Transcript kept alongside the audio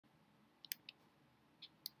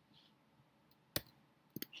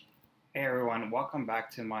Hey everyone, welcome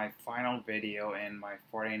back to my final video in my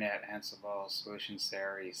Fortinet Ansible solution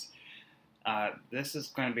series. This is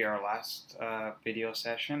going to be our last video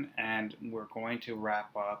session, and we're going to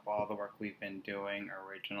wrap up all the work we've been doing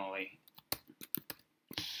originally.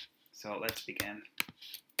 So let's begin.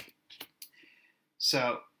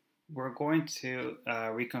 So we're going to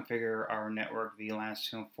reconfigure our network VLANs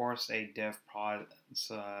to enforce a devpod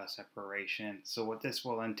separation. So what this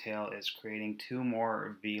will entail is creating two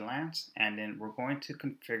more VLANs, and then we're going to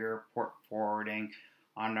configure port forwarding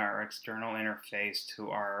on our external interface to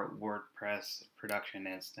our WordPress production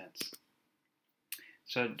instance.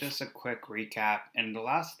 So just a quick recap. In the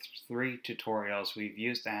last 3 tutorials, we've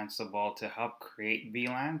used Ansible to help create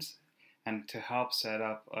VLANs and to help set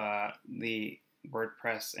up the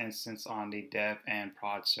WordPress instance on the dev and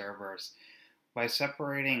prod servers. By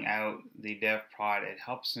separating out the dev prod, it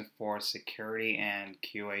helps enforce security and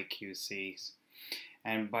QA/QCs.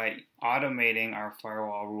 And by automating our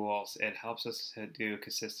firewall rules, it helps us to do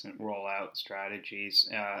consistent rollout strategies.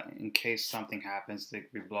 In case something happens, like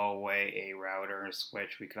we blow away a router or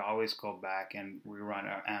switch, we could always go back and rerun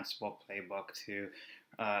our Ansible playbook to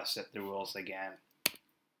set the rules again.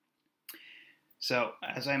 So,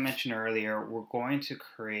 as I mentioned earlier, we're going to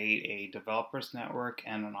create a developers network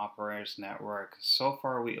and an operators network. So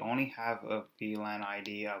far, we only have a VLAN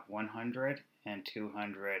ID of 100 and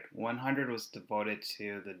 200. 100 was devoted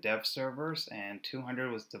to the dev servers, and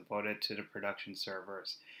 200 was devoted to the production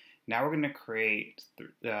servers. Now we're going to create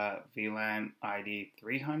the VLAN ID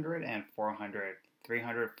 300 and 400.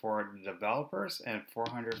 300 for the developers and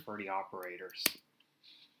 400 for the operators.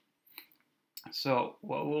 So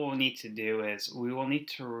what we'll need to do is we will need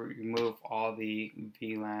to remove all the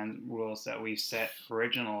VLAN rules that we set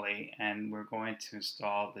originally, and we're going to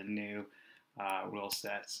install the new rule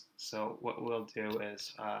sets. So what we'll do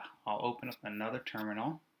is I'll open up another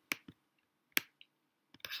terminal.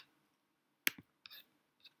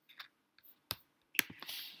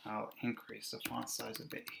 I'll increase the font size a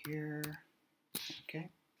bit here. Okay.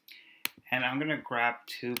 And I'm going to grab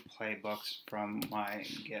 2 playbooks from my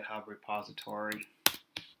GitHub repository.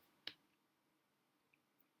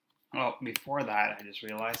 Oh, before that, I just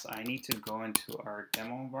realized I need to go into our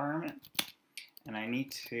demo environment, and I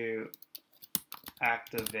need to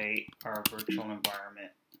activate our virtual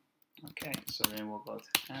environment. Okay, so then we'll go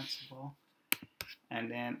to Ansible, and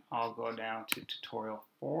then I'll go down to tutorial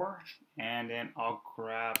 4, and then I'll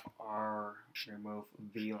grab our remove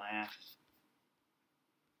VLAN.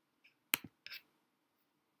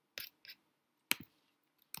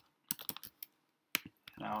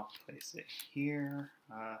 And I'll place it here.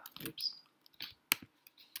 Oops.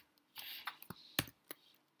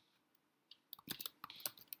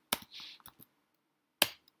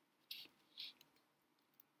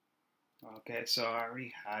 Okay, so I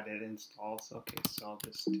already had it installed. Okay, so I'll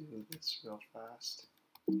just do this real fast.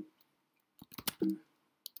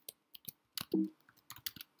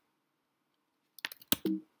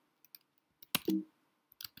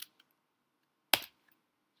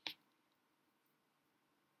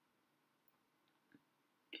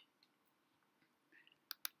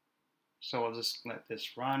 So we'll just let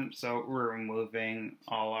this run. So we're removing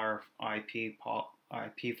all our IP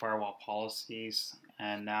firewall policies,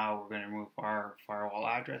 and now we're going to remove our firewall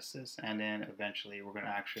addresses, and then eventually we're going to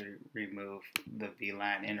actually remove the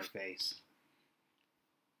VLAN interface.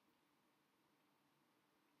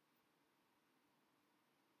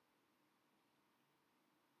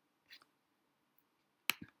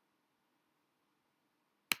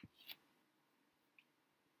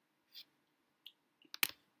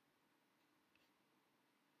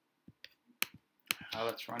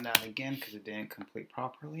 Let's run that again because it didn't complete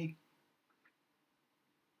properly.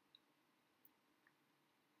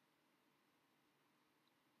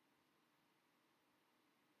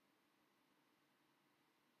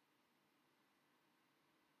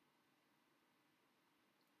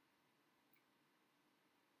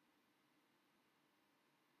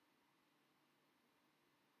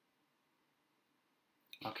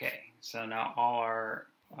 Okay, so now all our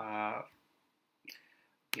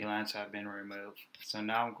VLANs have been removed. So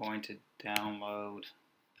now I'm going to download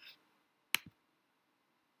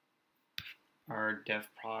our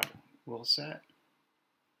devpod rule set.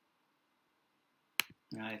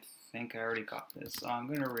 And I think I already got this. So I'm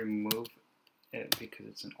going to remove it because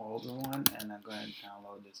it's an older one, and I'm going to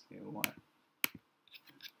download this new one.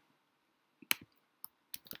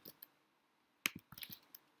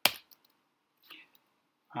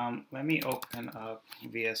 Let me open up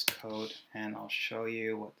VS Code and I'll show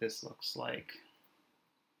you what this looks like.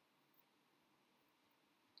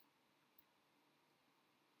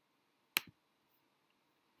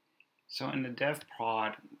 So in the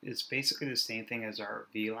devpod, it's basically the same thing as our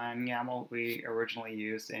VLAN YAML we originally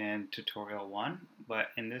used in tutorial 1, but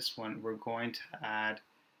in this one we're going to add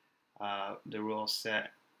the rule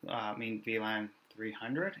set, VLAN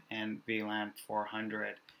 300 and VLAN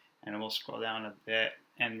 400, and we'll scroll down a bit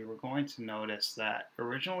and we're going to notice that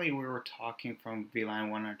originally we were talking from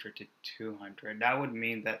VLAN 100 to 200. That would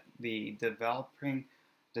mean that the developer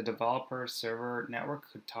server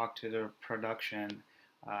network could talk to the production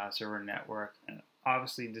server network. And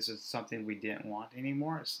obviously this is something we didn't want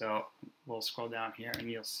anymore, so we'll scroll down here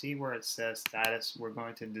and you'll see where it says status. We're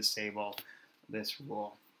going to disable this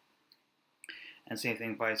rule, and same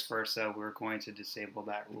thing vice versa, we're going to disable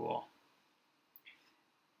that rule.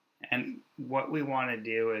 And what we want to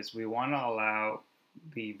do is we want to allow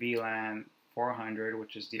the VLAN 400,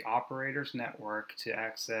 which is the operator's network, to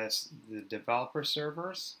access the developer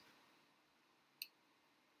servers.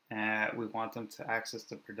 We want them to access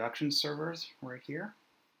the production servers right here.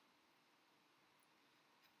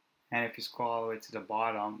 And if you scroll all the way to the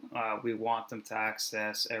bottom, we want them to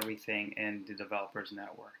access everything in the developer's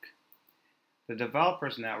network. The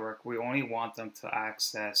developer's network, we only want them to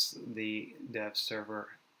access the dev server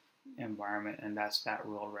environment, and that's that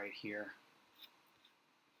rule right here.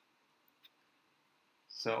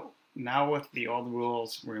 So now with the old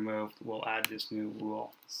rules removed, we'll add this new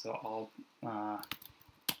rule. So I'll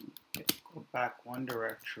go back one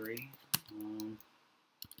directory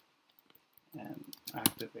and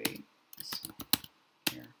activate this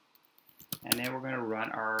here. And then we're going to run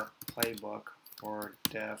our playbook for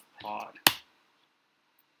devpod.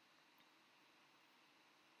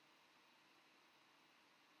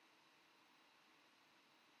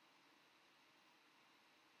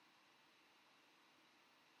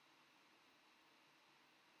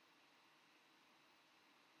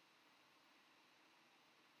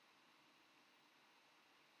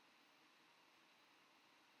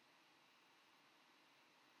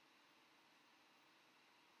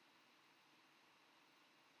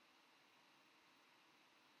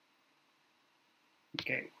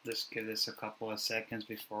 Okay, let's give this a couple of seconds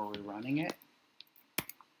before we're running it.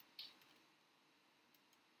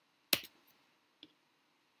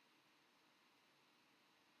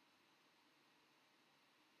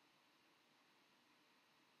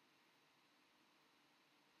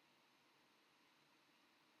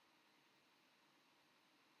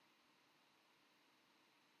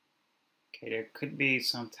 Okay, there could be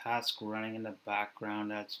some task running in the background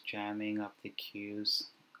that's jamming up the queues.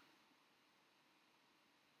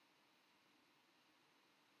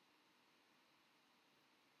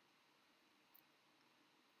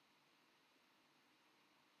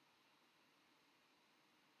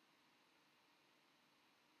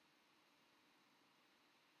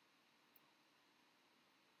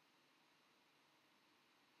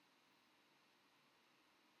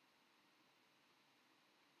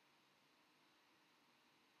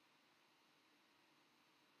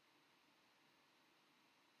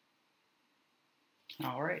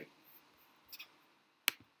 All right.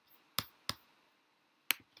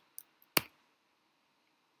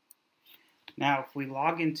 Now, if we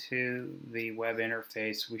log into the web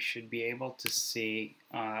interface, we should be able to see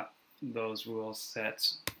those rule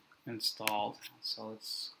sets installed. So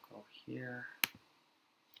let's go here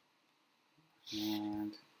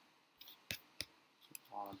and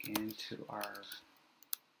log into our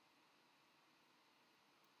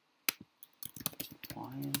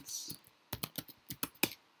appliance.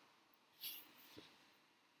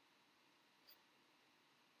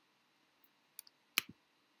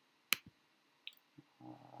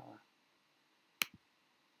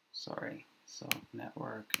 So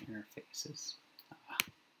network interfaces.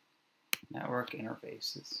 Network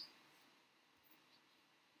interfaces.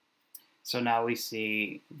 So now we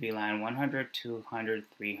see VLAN 100, 200,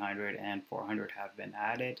 300, and 400 have been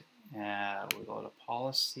added. We go to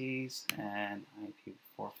policies and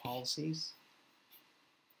IPv4 policies.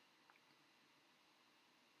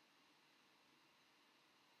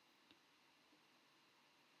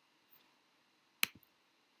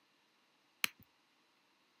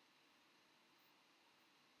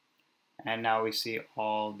 And now we see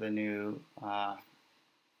all the new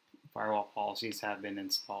firewall policies have been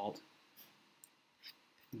installed.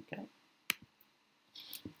 Okay.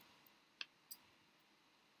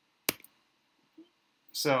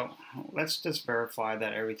 So let's just verify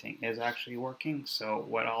that everything is actually working. So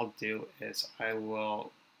what I'll do is I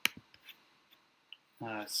will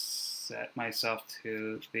set myself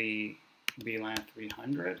to the VLAN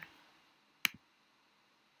 300.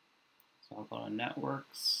 So I'll go to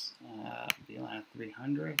networks, VLAN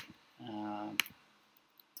 300,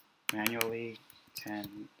 manually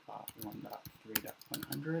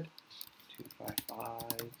 10.1.3.100,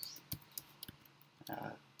 255,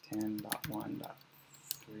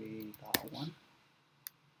 10.1.3.1.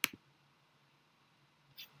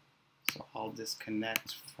 So I'll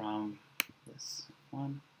disconnect from this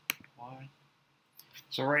one. Why?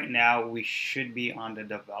 So right now we should be on the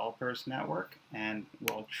developers network, and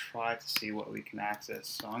we'll try to see what we can access.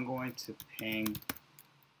 So I'm going to ping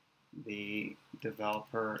the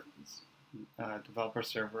developer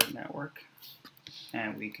server network,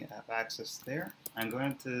 and we can have access there. I'm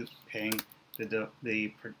going to ping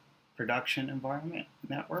the production environment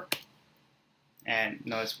network, and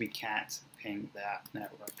notice we can't ping that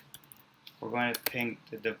network. We're going to ping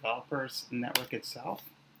the developers network itself,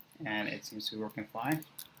 and it seems to be working fine.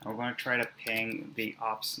 And we're going to try to ping the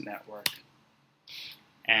ops network,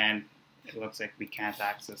 and it looks like we can't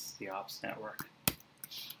access the ops network.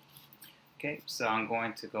 Okay, so I'm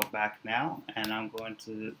going to go back now, and I'm going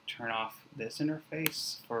to turn off this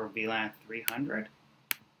interface for VLAN 300.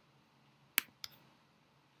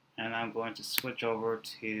 And I'm going to switch over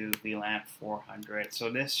to VLAN 400. So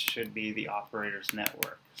this should be the operator's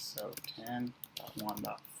network. So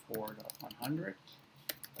 10.1.4.100,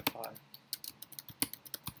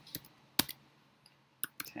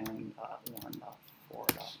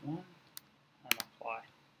 10.1.4.1, and apply.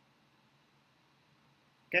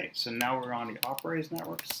 Okay, so now we're on the operator's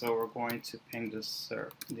network. So we're going to ping the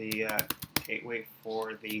gateway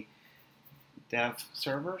for the dev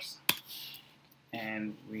servers,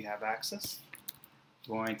 and we have access.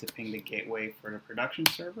 We're going to ping the gateway for the production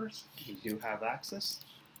servers. We do have access.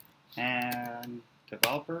 And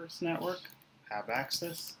developers network, have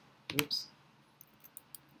access. Oops.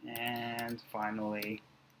 And finally,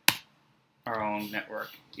 our own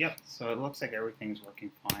network. Yep, so it looks like everything's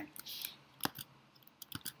working fine.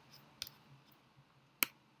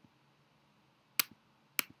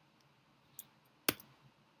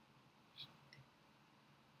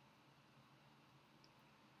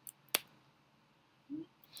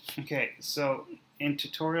 Okay, so in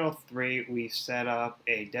tutorial 3, we set up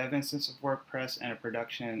a dev instance of WordPress and a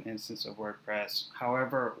production instance of WordPress.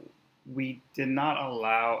 However, we did not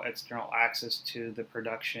allow external access to the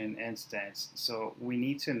production instance. So we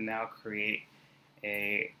need to now create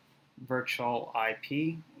a virtual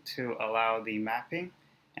IP to allow the mapping,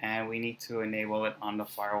 and we need to enable it on the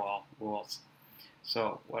firewall rules.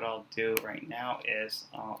 So what I'll do right now is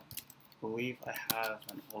believe I have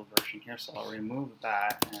an old version here, so I'll remove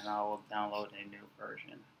that and I will download a new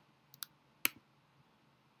version.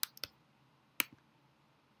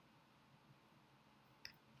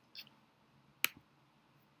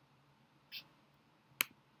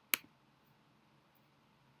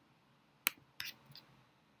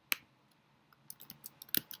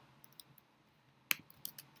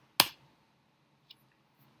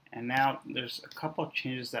 And now there's a couple of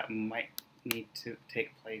changes that might need to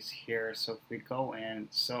take place here. So if we go in,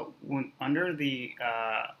 so when under the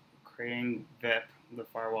creating VIP, the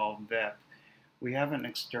firewall VIP, we have an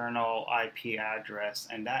external IP address,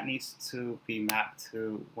 and that needs to be mapped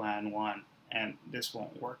to WAN 1. And this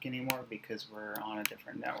won't work anymore because we're on a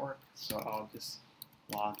different network. So I'll just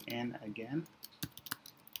log in again.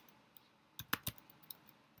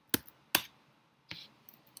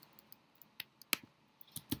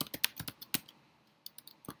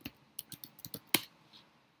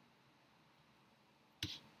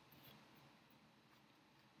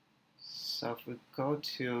 So if we go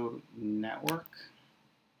to network,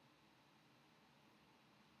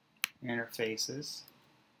 interfaces,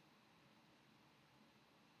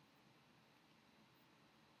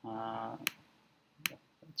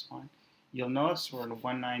 that's fine. You'll notice we're in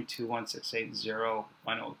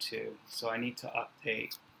 192.168.0.102, so I need to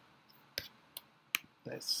update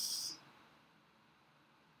this.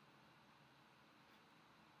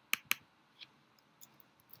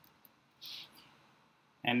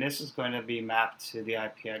 And this is going to be mapped to the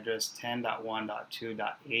IP address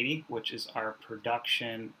 10.1.2.80, which is our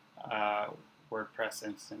production WordPress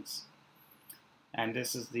instance. And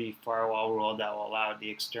this is the firewall rule that will allow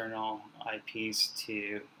the external IPs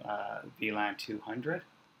to VLAN 200.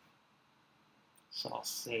 So I'll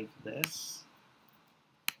save this,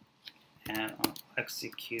 and I'll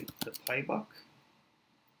execute the playbook.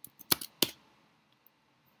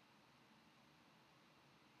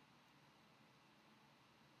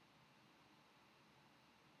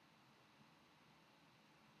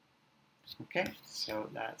 Okay, so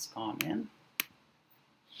that's gone in.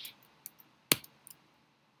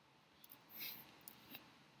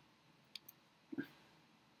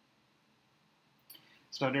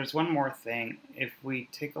 So So there's one more thing. If we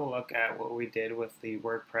take a look at what we did with the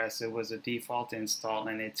WordPress, it was a default install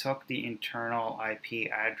and it took the internal IP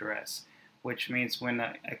address, which means when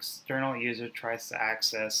an external user tries to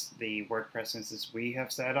access the WordPress instance we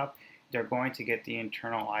have set up, they're going to get the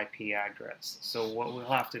internal IP address. So what we'll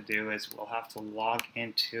have to do is we'll have to log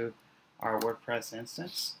into our WordPress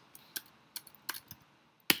instance.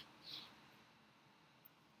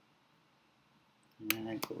 And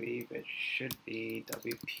I believe it should be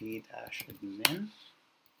wp-admin.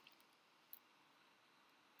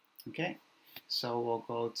 Okay, so we'll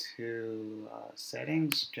go to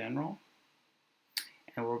settings, general,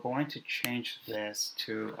 and we're going to change this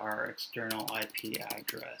to our external IP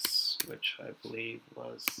address, which I believe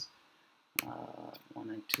was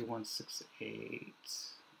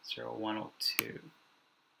 192.168.0.102.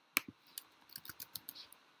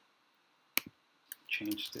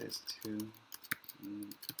 Change this to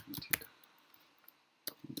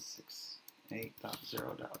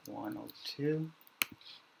 192.168.0.102.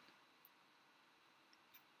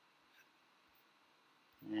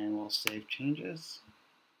 And we'll save changes.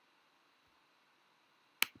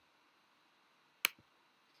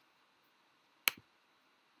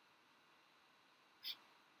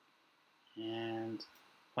 And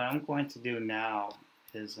what I'm going to do now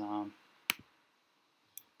is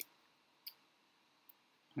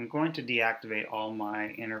I'm going to deactivate all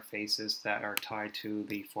my interfaces that are tied to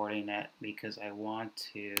the Fortinet because I want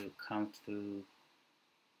to come through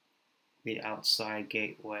the outside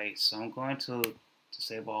gateway. So I'm going to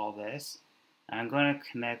disable all this. I'm going to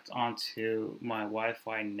connect onto my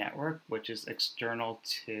Wi-Fi network, which is external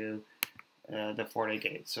to the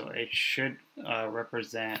Fortigate. So it should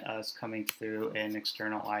represent us coming through an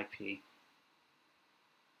external IP.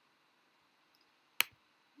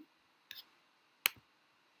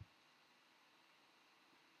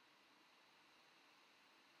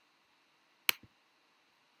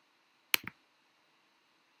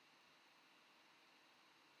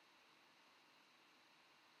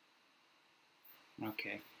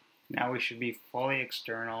 Okay, now we should be fully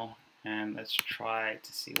external, and let's try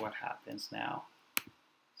to see what happens now.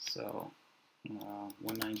 So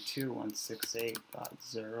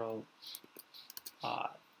 192.168.0.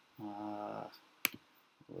 What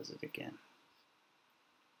was it again?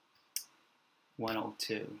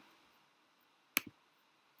 102.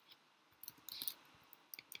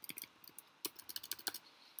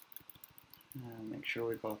 Make sure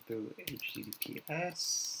we go through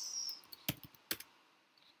HTTPS.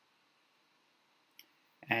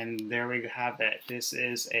 And there we have it. This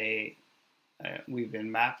is we've been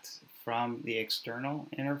mapped from the external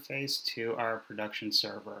interface to our production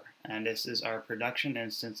server. And this is our production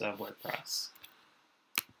instance of WordPress.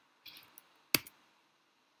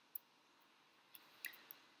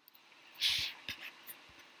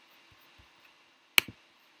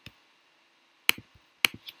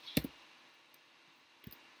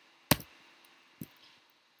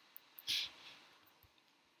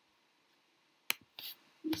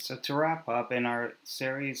 So to wrap up, in our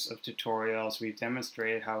series of tutorials, we've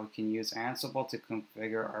demonstrated how we can use Ansible to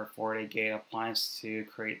configure our Fortigate appliance to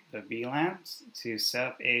create the VLANs, to set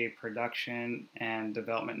up a production and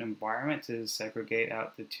development environment to segregate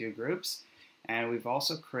out the two groups. And we've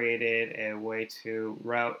also created a way to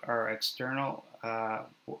route our external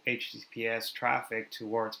HTTPS traffic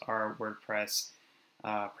towards our WordPress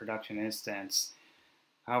production instance.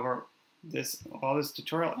 However, while this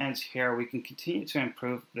tutorial ends here, we can continue to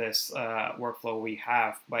improve this workflow we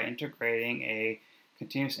have by integrating a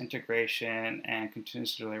continuous integration and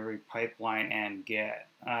continuous delivery pipeline and Git.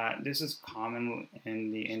 This is common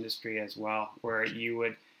in the industry as well, where you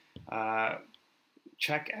would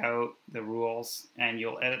check out the rules and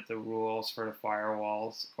you'll edit the rules for the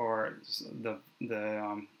firewalls or the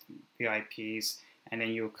IPs, and then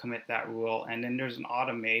you'll commit that rule, and then there's an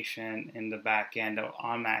automation in the back end that will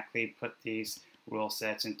automatically put these rule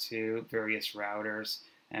sets into various routers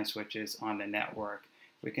and switches on the network.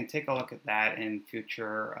 We can take a look at that in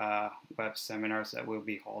future web seminars that we'll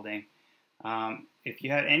be holding. If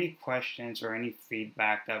you had any questions or any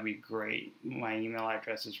feedback, that would be great. My email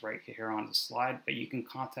address is right here on the slide, but you can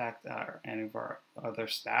contact any of our other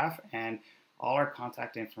staff, and all our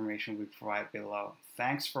contact information we provide below.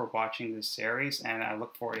 Thanks for watching this series, and I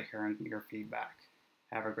look forward to hearing your feedback.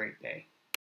 Have a great day.